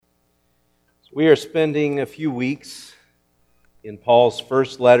We are spending a few weeks in Paul's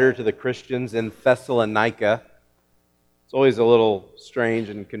first letter to the Christians in Thessalonica. It's always a little strange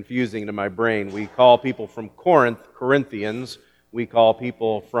and confusing to my brain. We call people from Corinth Corinthians. We call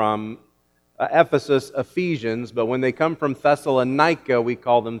people from Ephesus Ephesians. But when they come from Thessalonica, we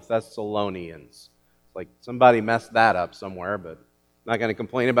call them Thessalonians. It's like somebody messed that up somewhere, but I'm not going to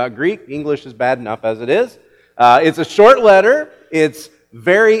complain about Greek. English is bad enough as it is. It's a short letter. It's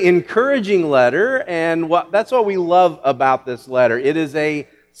very encouraging letter, and that's what we love about this letter. It is a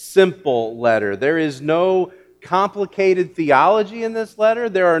simple letter. There is no complicated theology in this letter.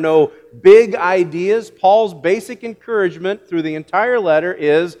 There are no big ideas. Paul's basic encouragement through the entire letter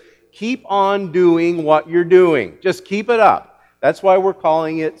is keep on doing what you're doing. Just keep it up. That's why we're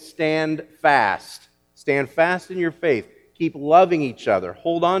calling it Stand Fast. Stand fast in your faith. Keep loving each other.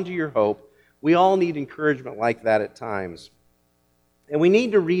 Hold on to your hope. We all need encouragement like that at times. And we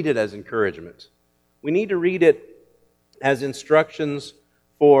need to read it as encouragement. We need to read it as instructions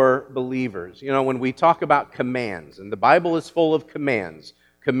for believers. You know, when we talk about commands, and the Bible is full of commands,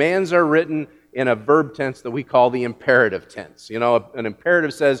 commands are written in a verb tense that we call the imperative tense. You know, an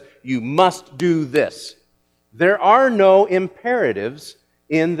imperative says, you must do this. There are no imperatives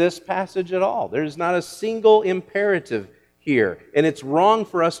in this passage at all. There's not a single imperative here. And it's wrong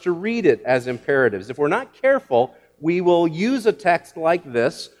for us to read it as imperatives. If we're not careful, we will use a text like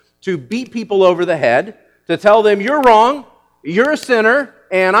this to beat people over the head, to tell them, you're wrong, you're a sinner,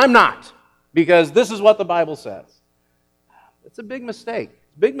 and I'm not, because this is what the Bible says. It's a big mistake.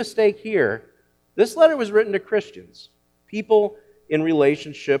 It's a big mistake here. This letter was written to Christians, people in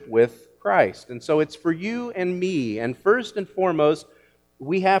relationship with Christ. And so it's for you and me. And first and foremost,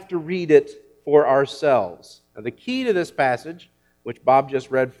 we have to read it for ourselves. Now, the key to this passage, which Bob just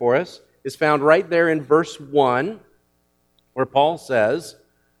read for us, is found right there in verse 1, where Paul says,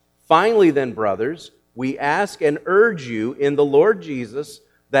 "Finally then, brothers, we ask and urge you in the Lord Jesus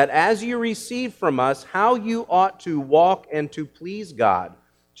that as you receive from us how you ought to walk and to please God,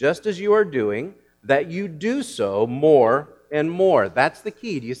 just as you are doing, that you do so more and more." That's the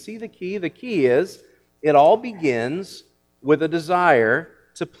key. Do you see the key? The key is it all begins with a desire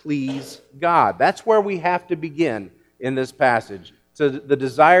to please God. That's where we have to begin in this passage. To the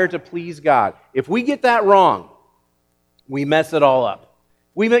desire to please God. If we get that wrong, we mess it all up.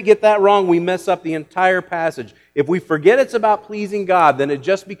 If we get that wrong, we mess up the entire passage. If we forget it's about pleasing God, then it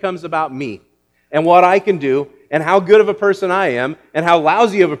just becomes about me and what I can do and how good of a person I am and how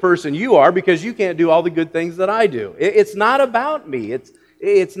lousy of a person you are because you can't do all the good things that I do. It's not about me.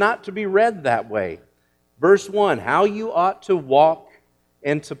 It's not to be read that way. Verse 1, how you ought to walk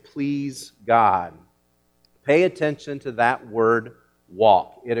and to please God. Pay attention to that word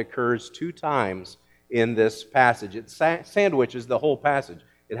walk. It occurs 2 times in this passage. It sandwiches the whole passage.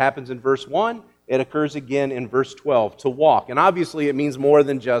 It happens in verse 1. It occurs again in verse 12, to walk. And obviously it means more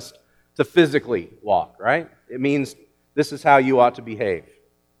than just to physically walk, right? It means this is how you ought to behave.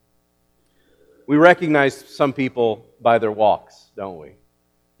 We recognize some people by their walks, don't we?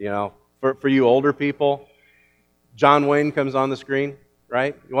 You know, for you older people, John Wayne comes on the screen,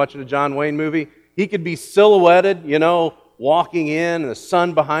 right? You're watching a John Wayne movie. He could be silhouetted, you know, walking in, and the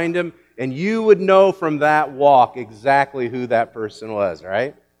sun behind him, and you would know from that walk exactly who that person was,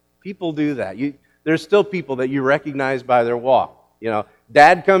 right? People do that. There's still people that you recognize by their walk. You know,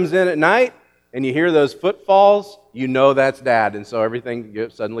 Dad comes in at night, and you hear those footfalls, you know that's Dad, and so everything,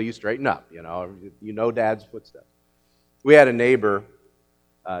 suddenly you straighten up, you know Dad's footsteps. We had a neighbor,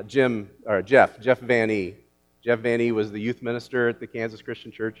 Jeff Van E. Jeff Van E. was the youth minister at the Kansas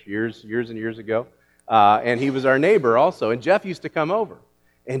Christian Church years and years ago. And he was our neighbor also. And Jeff used to come over.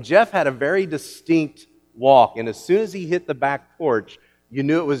 And Jeff had a very distinct walk. And as soon as he hit the back porch, you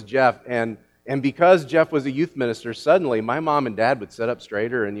knew it was Jeff. And because Jeff was a youth minister, suddenly my mom and dad would sit up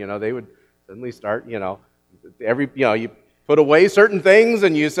straighter. And, they would suddenly start, you put away certain things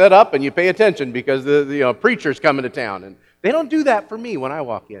and you sit up and you pay attention because the preacher's coming to town. And they don't do that for me when I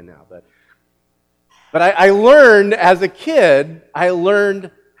walk in now. But I learned as a kid,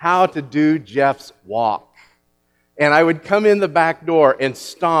 how to do Jeff's walk. And I would come in the back door and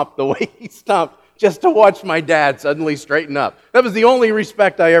stomp the way he stomped just to watch my dad suddenly straighten up. That was the only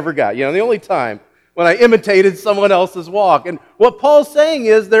respect I ever got. The only time when I imitated someone else's walk. And what Paul's saying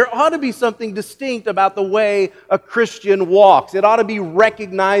is there ought to be something distinct about the way a Christian walks. It ought to be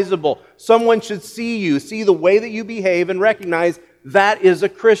recognizable. Someone should see you, see the way that you behave, and recognize that is a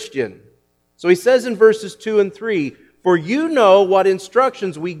Christian. So he says in verses 2 and 3, "For you know what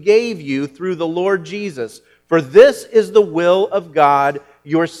instructions we gave you through the Lord Jesus. For this is the will of God,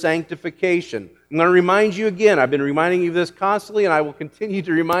 your sanctification." I'm going to remind you again. I've been reminding you of this constantly, and I will continue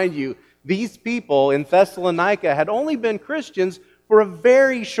to remind you These people in Thessalonica had only been Christians for a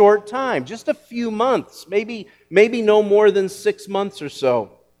very short time, just a few months, maybe no more than 6 months or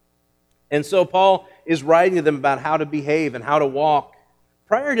so. And so Paul is writing to them about how to behave and how to walk.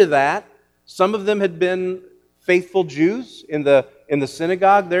 Prior to that, some of them had been faithful Jews in the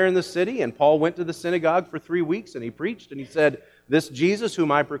synagogue there in the city, and Paul went to the synagogue for 3 weeks and he preached and he said, "This Jesus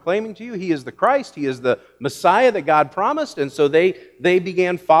whom I'm proclaiming to you, he is the Christ, he is the Messiah that God promised." And so they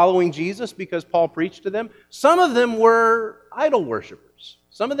began following Jesus because Paul preached to them. Some of them were idol worshipers.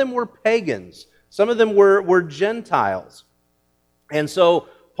 Some of them were pagans. Some of them were Gentiles. And so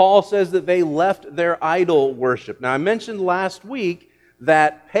Paul says that they left their idol worship. Now, I mentioned last week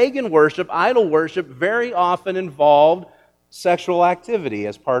that pagan worship, idol worship, very often involved sexual activity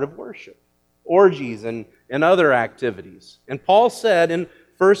as part of worship, orgies and other activities. And Paul said in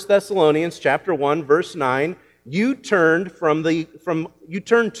 1 Thessalonians chapter 1, verse 9, you turned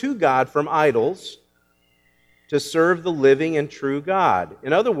to God from idols to serve the living and true God.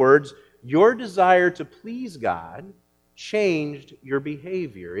 In other words, your desire to please God changed your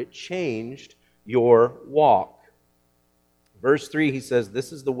behavior. It changed your walk. Verse 3, he says,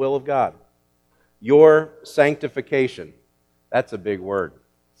 this is the will of God, your sanctification. That's a big word,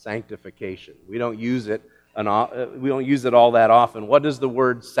 sanctification. We don't use it all that often. What does the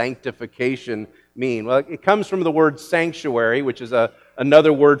word sanctification mean? Well, it comes from the word sanctuary, which is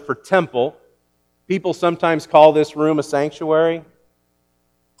another word for temple. People sometimes call this room a sanctuary.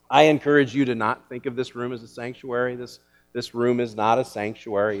 I encourage you to not think of this room as a sanctuary. This room is not a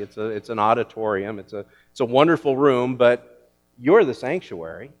sanctuary. It's an auditorium. It's a wonderful room, but you're the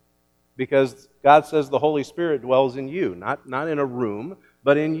sanctuary because God says the Holy Spirit dwells in you, not in a room,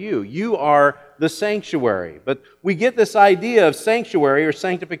 but in you. You are the sanctuary. But we get this idea of sanctuary or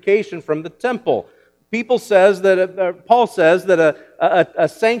sanctification from the temple. Paul says that a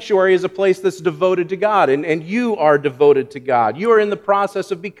sanctuary is a place that's devoted to God, and you are devoted to God. You are in the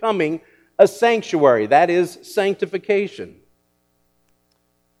process of becoming a sanctuary. That is sanctification.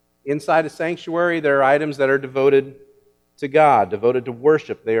 Inside a sanctuary, there are items that are devoted to God, devoted to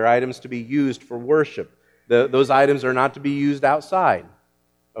worship. They are items to be used for worship. Those items are not to be used outside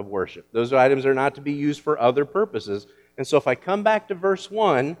of worship. Those items are not to be used for other purposes. And so if I come back to verse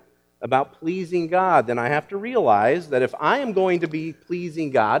 1 about pleasing God, then I have to realize that if I am going to be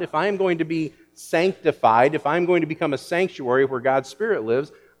pleasing God, if I am going to be sanctified, if I'm going to become a sanctuary where God's Spirit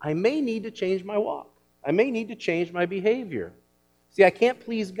lives, I may need to change my walk. I may need to change my behavior. See, I can't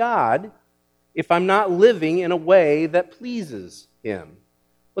please God if I'm not living in a way that pleases Him.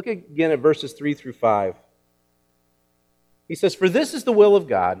 Look again at verses 3 through 5. He says, "For this is the will of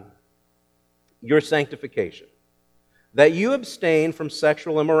God, your sanctification, that you abstain from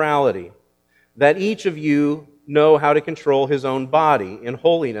sexual immorality, that each of you know how to control his own body in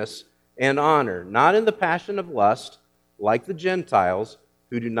holiness and honor, not in the passion of lust, like the Gentiles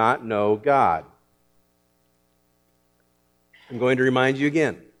who do not know God." I'm going to remind you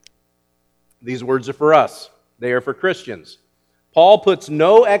again, these words are for us. They are for Christians. Paul puts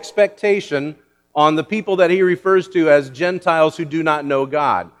no expectation on the people that he refers to as Gentiles who do not know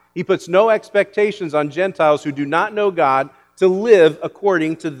God. He puts no expectations on Gentiles who do not know God to live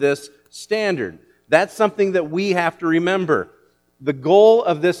according to this standard. That's something that we have to remember. The goal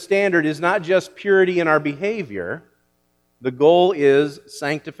of this standard is not just purity in our behavior. The goal is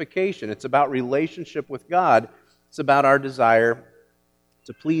sanctification. It's about relationship with God. It's about our desire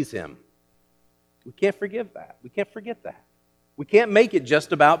to please Him. We can't forgive that. We can't forget that. We can't make it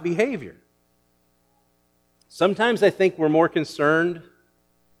just about behavior. Sometimes I think we're more concerned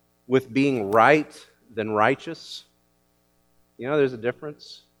with being right than righteous. You know, there's a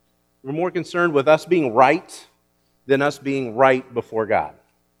difference. We're more concerned with us being right than us being right before God,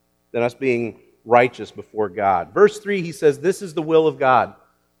 than us being righteous before God. Verse 3, he says, this is the will of God.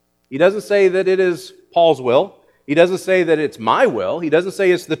 He doesn't say that it is Paul's will. He doesn't say that it's my will. He doesn't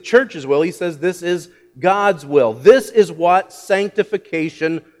say it's the church's will. He says this is God's will. This is what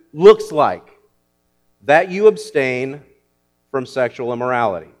sanctification looks like, that you abstain from sexual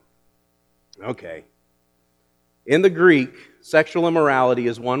immorality. Okay. In the Greek, sexual immorality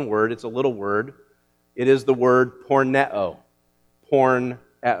is one word. It's a little word. It is the word porneo.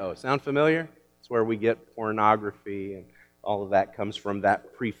 Porneo. Sound familiar? It's where we get pornography and all of that comes from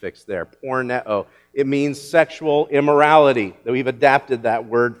that prefix there. Porneo. It means sexual immorality. We've adapted that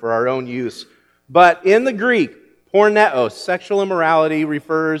word for our own use. But in the Greek, porneo, sexual immorality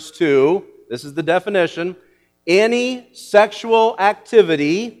refers to, this is the definition, any sexual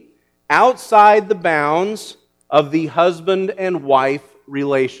activity outside the bounds of the husband and wife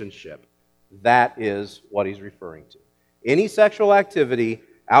relationship. That is what he's referring to. Any sexual activity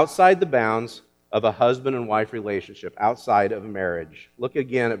outside the bounds of a husband and wife relationship, outside of marriage. Look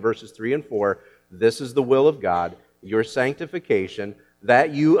again at verses 3 and 4. This is the will of God, your sanctification,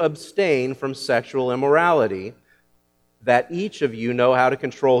 that you abstain from sexual immorality, that each of you know how to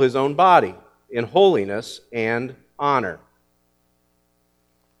control his own body in holiness and honor.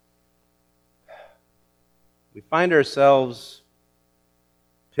 We find ourselves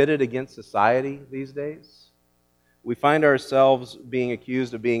pitted against society these days. We find ourselves being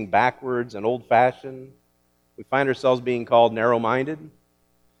accused of being backwards and old-fashioned. We find ourselves being called narrow-minded.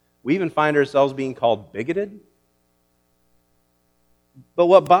 We even find ourselves being called bigoted. But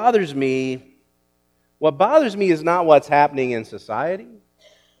what bothers me is not what's happening in society.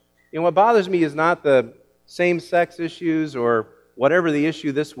 What bothers me is not the same-sex issues or whatever the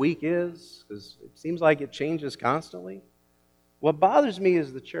issue this week is, because it seems like it changes constantly. What bothers me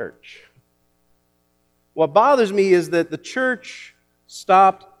is the church. What bothers me is that the church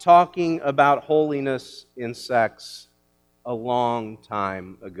stopped talking about holiness in sex a long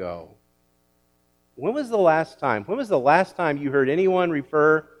time ago. When was the last time you heard anyone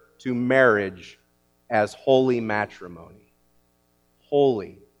refer to marriage as holy matrimony?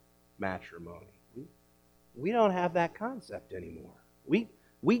 Holy matrimony. We don't have that concept anymore.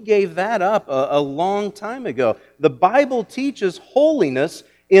 We gave that up a long time ago. The Bible teaches holiness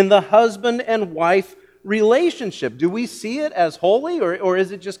in the husband and wife relationship. Do we see it as holy, or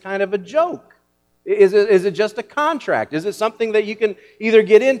is it just kind of a joke? Is it just a contract? Is it something that you can either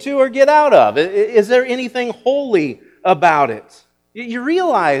get into or get out of? Is there anything holy about it? You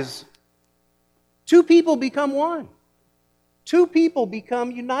realize two people become one. Two people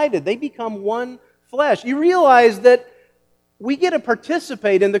become united. They become one flesh. You realize that we get to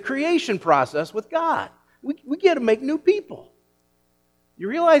participate in the creation process with God. We get to make new people. You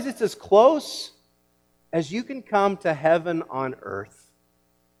realize it's as close as you can come to heaven on earth.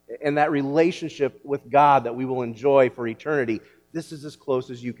 And that relationship with God that we will enjoy for eternity, this is as close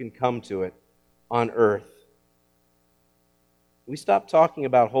as you can come to it on earth. We stopped talking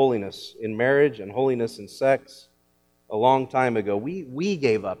about holiness in marriage and holiness in sex a long time ago. We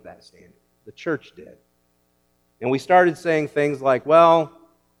gave up that standard. The church did. And we started saying things like, well,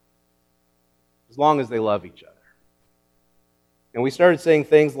 as long as they love each other. And we started saying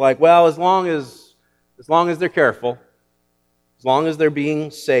things like, well, as long as they're careful, as long as they're being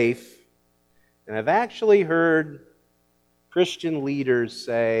safe. And I've actually heard Christian leaders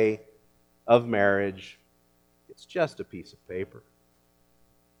say of marriage, it's just a piece of paper.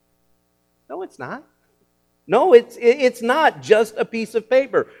 No, it's not. No, it's not just a piece of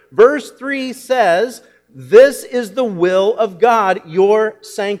paper. Verse 3 says, this is the will of God, your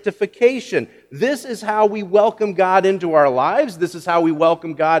sanctification. This is how we welcome God into our lives. This is how we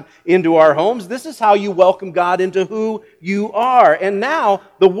welcome God into our homes. This is how you welcome God into who you are. And now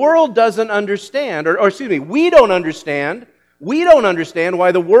the world doesn't understand, we don't understand. We don't understand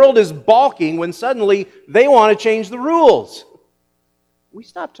why the world is balking when suddenly they want to change the rules. We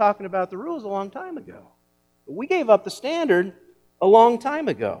stopped talking about the rules a long time ago. We gave up the standard a long time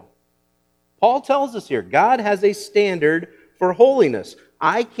ago. Paul tells us here, God has a standard for holiness.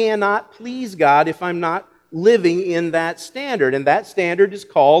 I cannot please God if I'm not living in that standard, and that standard is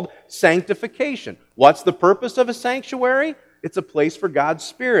called sanctification. What's the purpose of a sanctuary? It's a place for God's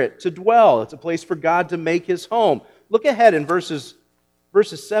Spirit to dwell. It's a place for God to make His home. Look ahead in verses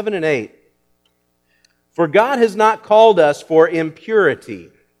 7 and 8. For God has not called us for impurity,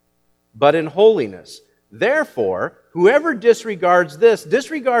 but in holiness. Therefore, whoever disregards this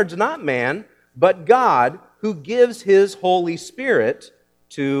disregards not man, but God, who gives His Holy Spirit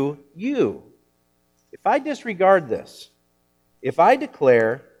to you. If I disregard this, if I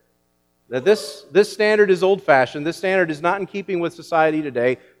declare that this standard is old-fashioned, this standard is not in keeping with society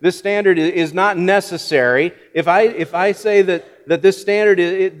today, this standard is not necessary, if I say that this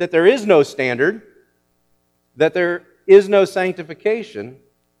standard, that there is no standard, that there is no sanctification,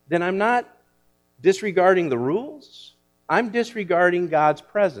 then I'm not disregarding the rules. I'm disregarding God's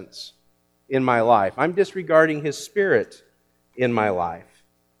presence in my life. I'm disregarding His Spirit in my life.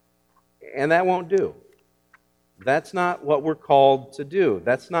 And that won't do. That's not what we're called to do.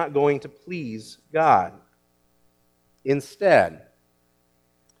 That's not going to please God. Instead,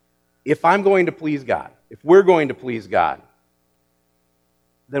 if I'm going to please God, if we're going to please God,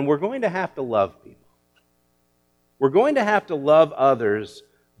 then we're going to have to love people. We're going to have to love others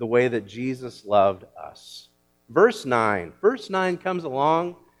the way that Jesus loved us. Verse 9 comes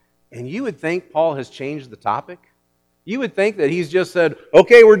along, and you would think Paul has changed the topic. You would think that he's just said,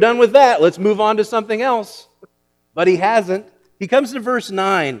 okay, we're done with that, let's move on to something else. But he hasn't. He comes to verse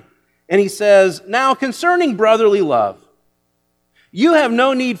 9, and he says, now concerning brotherly love, You have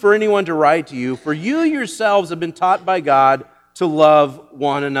no need for anyone to write to you, for you yourselves have been taught by God to love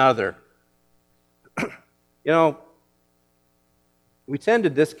one another. You know, we tend to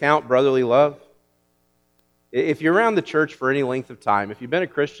discount brotherly love. If you're around the church for any length of time, if you've been a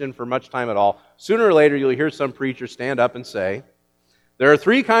Christian for much time at all, sooner or later you'll hear some preacher stand up and say, there are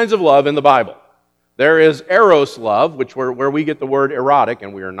three kinds of love in the Bible. There is eros love, where we get the word erotic,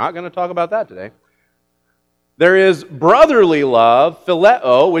 and we are not going to talk about that today. There is brotherly love,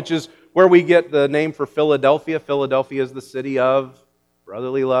 phileo, which is where we get the name for Philadelphia. Philadelphia is the city of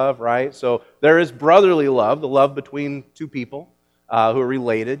brotherly love, right? So there is brotherly love, the love between two people who are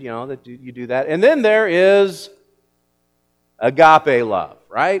related, that you do that. And then there is agape love,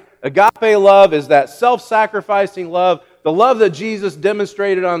 right? Agape love is that self-sacrificing love, the love that Jesus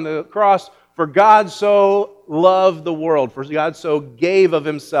demonstrated on the cross. For God so loved the world, for God so gave of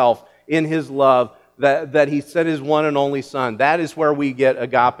himself in his love that he sent his one and only Son. That is where we get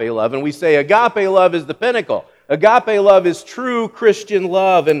agape love. And we say agape love is the pinnacle. Agape love is true Christian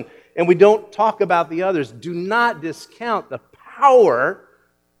love, and we don't talk about the others. Do not discount the power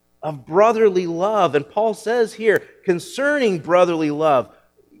of brotherly love. And Paul says here, concerning brotherly love,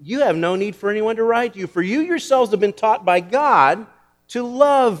 you have no need for anyone to write to you, for you yourselves have been taught by God to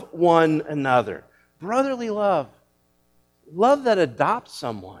love one another. Brotherly love. Love that adopts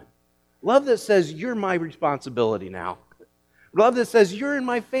someone. Love that says, you're my responsibility now. Love that says, you're in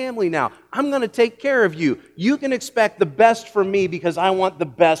my family now. I'm going to take care of you. You can expect the best from me because I want the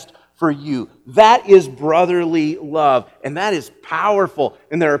best for you. That is brotherly love, and that is powerful.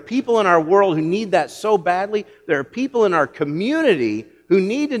 And there are people in our world who need that so badly. There are people in our community who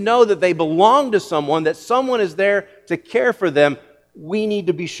need to know that they belong to someone, that someone is there to care for them. We need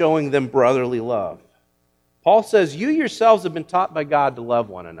to be showing them brotherly love. Paul says, you yourselves have been taught by God to love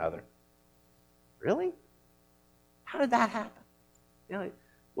one another. Really? How did that happen?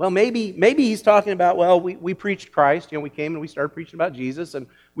 Well, maybe he's talking about, we preached Christ. We came and we started preaching about Jesus, and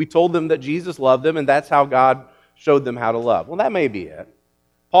we told them that Jesus loved them, and that's how God showed them how to love. Well, that may be it.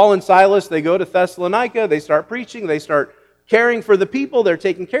 Paul and Silas, they go to Thessalonica, they start preaching, they start caring for the people, they're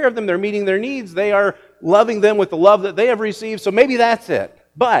taking care of them, they're meeting their needs, they are loving them with the love that they have received, so maybe that's it.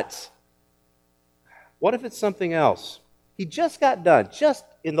 But what if it's something else? He just got done, just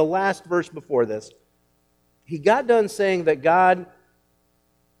in the last verse before this, he got done saying that God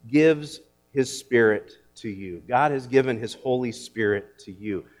gives his Spirit to you. God has given his Holy Spirit to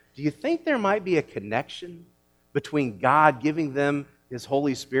you. Do you think there might be a connection between God giving them his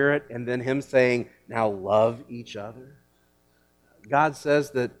Holy Spirit and then him saying, now love each other? God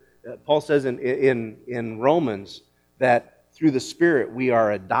says that, Paul says in Romans, that through the Spirit we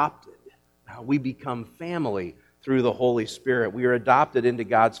are adopted. We become family through the Holy Spirit. We are adopted into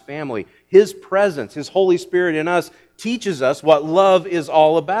God's family. His presence, his Holy Spirit in us, teaches us what love is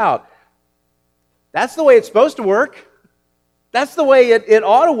all about. That's the way it's supposed to work. That's the way it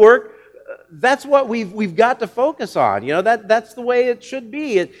ought to work. That's what we've got to focus on. That's the way it should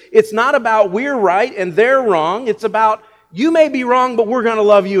be. It's not about we're right and they're wrong. It's about you may be wrong, but we're going to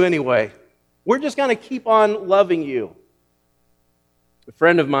love you anyway. We're just going to keep on loving you. A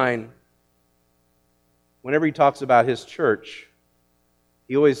friend of mine, whenever he talks about his church,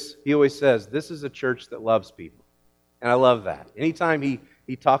 he always says, this is a church that loves people. And I love that. Anytime he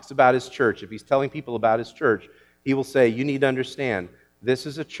talks about his church, if he's telling people about his church, he will say, you need to understand, this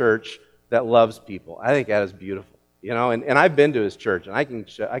is a church that loves people. I think that is beautiful. And I've been to his church, and I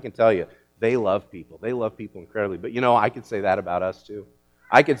can tell you, they love people. They love people incredibly. But I could say that about us too.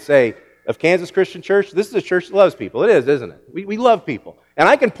 I could say, of Kansas Christian Church, this is a church that loves people. It is, isn't it? We love people. And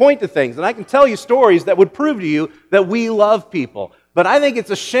I can point to things, and I can tell you stories that would prove to you that we love people. But I think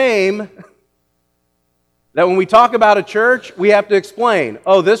it's a shame that when we talk about a church, we have to explain,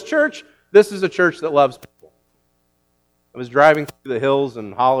 this church, this is a church that loves people. I was driving through the hills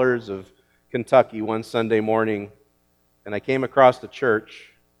and hollers of Kentucky one Sunday morning, and I came across the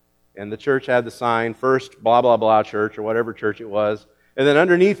church, and the church had the sign, First blah, blah, blah church, or whatever church it was. And then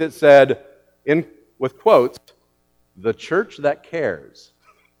underneath it said, with quotes, the church that cares.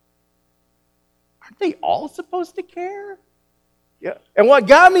 Aren't they all supposed to care? Yeah. And what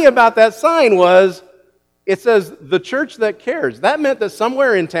got me about that sign was, it says, the church that cares. That meant that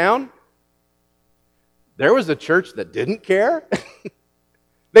somewhere in town, there was a church that didn't care.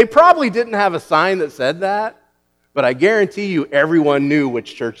 They probably didn't have a sign that said that, but I guarantee you everyone knew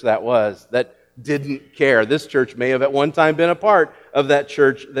which church that was that didn't care. This church may have at one time been a part of that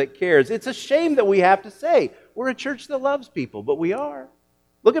church that cares. It's a shame that we have to say we're a church that loves people, but we are.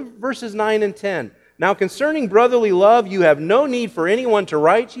 Look at verses 9 and 10. Now concerning brotherly love, you have no need for anyone to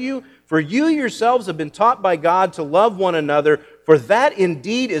write to you, for you yourselves have been taught by God to love one another, For that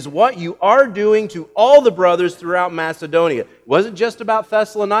indeed is what you are doing to all the brothers throughout Macedonia. It wasn't just about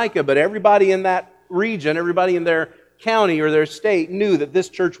Thessalonica, but everybody in that region, everybody in their county or their state knew that this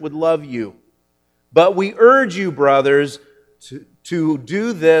church would love you. But we urge you, brothers, to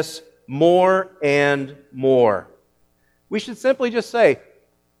do this more and more. We should simply just say,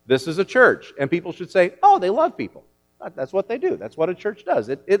 this is a church. And people should say, oh, they love people. That's what they do. That's what a church does.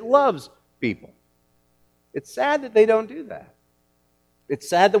 It loves people. It's sad that they don't do that. It's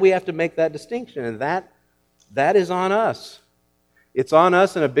sad that we have to make that distinction, and that is on us. It's on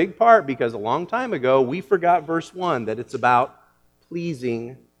us in a big part because a long time ago we forgot verse 1, that it's about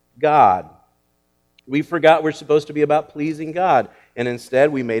pleasing God. We forgot we're supposed to be about pleasing God, and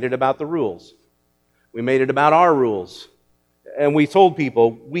instead we made it about the rules. We made it about our rules. And we told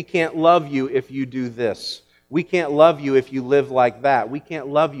people, we can't love you if you do this. We can't love you if you live like that. We can't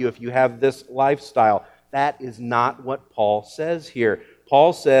love you if you have this lifestyle. That is not what Paul says here.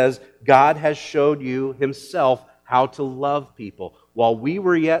 Paul says, God has showed you himself how to love people. While we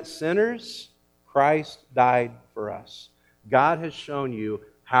were yet sinners, Christ died for us. God has shown you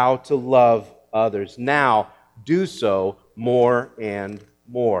how to love others. Now, do so more and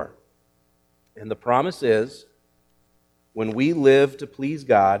more. And the promise is, when we live to please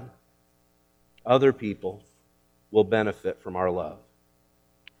God, other people will benefit from our love.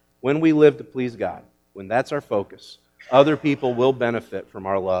 When we live to please God, when that's our focus, other people will benefit from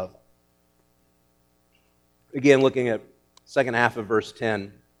our love. Again, looking at second half of verse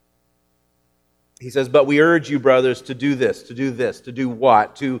 10, he says, but we urge you, brothers, to do this, to do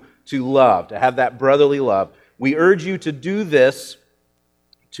what? To love, to have that brotherly love. We urge you to do this,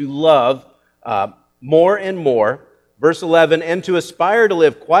 to love more and more. Verse 11, and to aspire to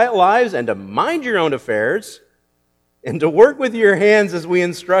live quiet lives and to mind your own affairs and to work with your hands as we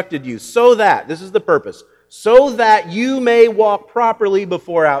instructed you, so that, this is the purpose, so that you may walk properly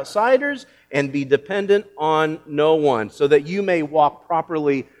before outsiders and be dependent on no one, so that you may walk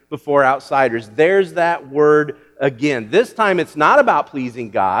properly before outsiders. There's that word again. This time it's not about pleasing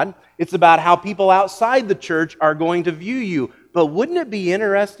God. It's about how people outside the church are going to view you. But wouldn't it be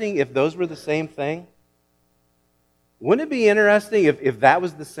interesting if those were the same thing? Wouldn't it be interesting if that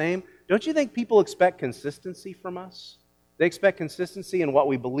was the same? Don't you think people expect consistency from us? They expect consistency in what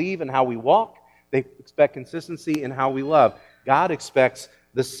we believe and how we walk. They expect consistency in how we love. God expects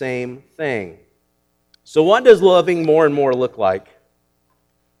the same thing. So what does loving more and more look like?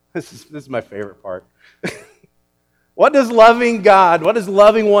 This is my favorite part. What does loving God, what does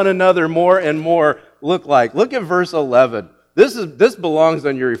loving one another more and more look like? Look at verse 11. This belongs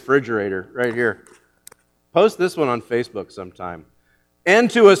on your refrigerator right here. Post this one on Facebook sometime. And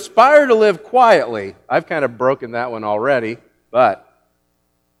to aspire to live quietly. I've kind of broken that one already, but.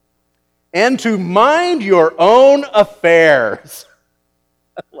 And to mind your own affairs.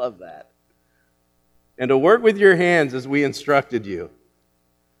 I love that. And to work with your hands as we instructed you.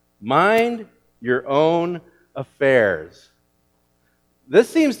 Mind your own affairs. This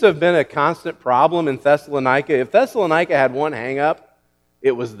seems to have been a constant problem in Thessalonica. If Thessalonica had one hang-up,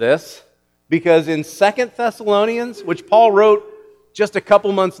 it was this. Because in 2 Thessalonians, which Paul wrote just a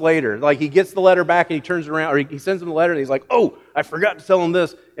couple months later, like he gets the letter back and he turns around, or he sends him the letter and he's like, oh, I forgot to tell him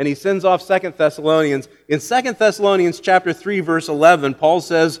this, and he sends off 2 Thessalonians. In 2 Thessalonians chapter 3, verse 11, Paul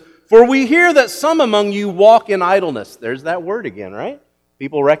says, for we hear that some among you walk in idleness. There's that word again, right?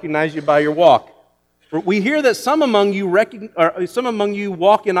 People recognize you by your walk. For we hear that some among you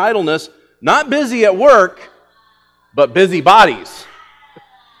walk in idleness, not busy at work, but busy bodies.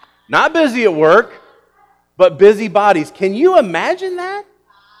 Not busy at work, but busy bodies. Can you imagine that?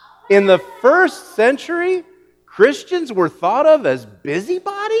 In the first century, Christians were thought of as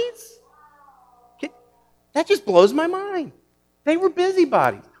busybodies? That just blows my mind. They were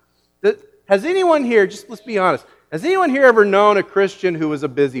busybodies. Has anyone here, just let's be honest, has anyone here ever known a Christian who was a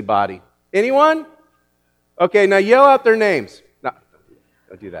busybody? Anyone? Okay, now yell out their names. No,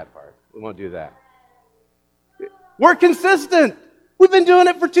 don't do that part. We won't do that. We're consistent. We've been doing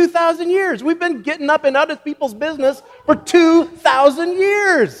it for 2,000 years. We've been getting up in other people's business for 2,000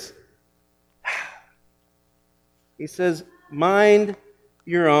 years. He says, mind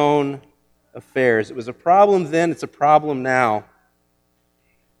your own affairs. It was a problem then, it's a problem now.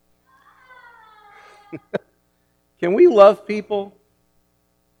 Can we love people?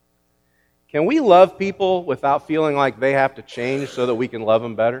 Can we love people without feeling like they have to change so that we can love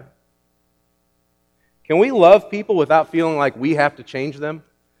them better? Can we love people without feeling like we have to change them?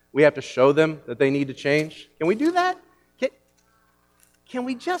 We have to show them that they need to change? Can we do that? Can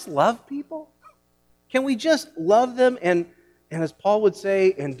we just love people? Can we just love them and as Paul would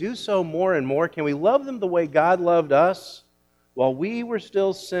say, and do so more and more? Can we love them the way God loved us? while we were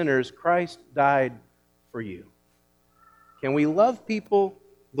still sinners, Christ died for you. Can we love people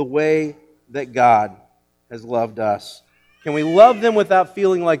the way that God has loved us? Can we love them without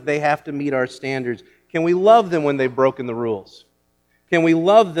feeling like they have to meet our standards? Can we love them when they've broken the rules? Can we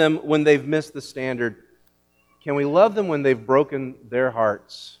love them when they've missed the standard? Can we love them when they've broken their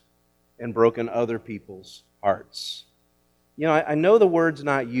hearts and broken other people's hearts? You know, I know the word's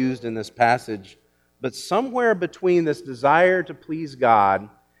not used in this passage, but somewhere between this desire to please God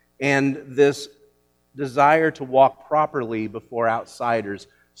and this desire to walk properly before outsiders,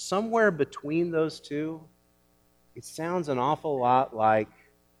 somewhere between those two, it sounds an awful lot like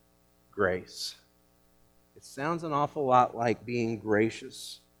grace. It sounds an awful lot like being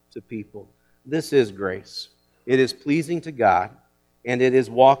gracious to people. This is grace. It is pleasing to God, and it is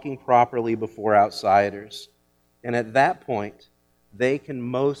walking properly before outsiders. And at that point, they can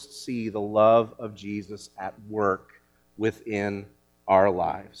most see the love of Jesus at work within our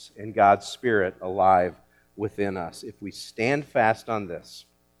lives and God's Spirit alive within us. If we stand fast on this,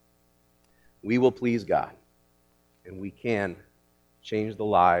 we will please God, and we can change the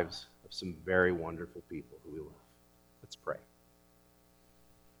lives of some very wonderful people who we love. Let's pray.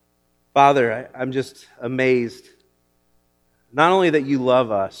 Father, I'm just amazed, not only that you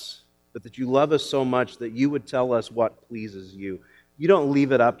love us, but that you love us so much that you would tell us what pleases you. You don't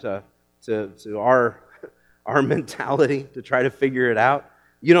leave it up to our mentality to try to figure it out.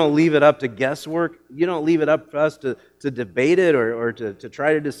 You don't leave it up to guesswork. You don't leave it up for us to debate it or to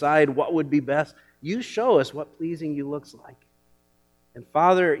try to decide what would be best. You show us what pleasing you looks like. And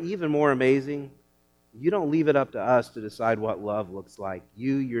Father, even more amazing, you don't leave it up to us to decide what love looks like.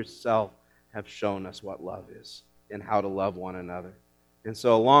 You yourself have shown us what love is and how to love one another. And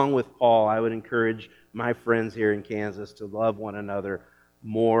so along with Paul, I would encourage my friends here in Kansas to love one another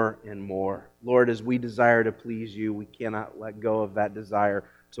more and more. Lord, as we desire to please you, we cannot let go of that desire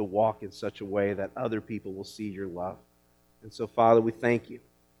to walk in such a way that other people will see your love. And so, Father, we thank you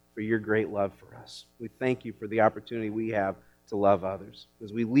for your great love for us. We thank you for the opportunity we have to love others.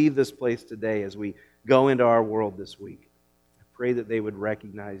 As we leave this place today, as we go into our world this week, I pray that they would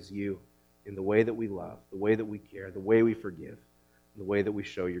recognize you in the way that we love, the way that we care, the way we forgive, the way that we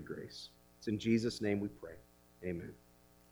show your grace. It's in Jesus' name we pray. Amen.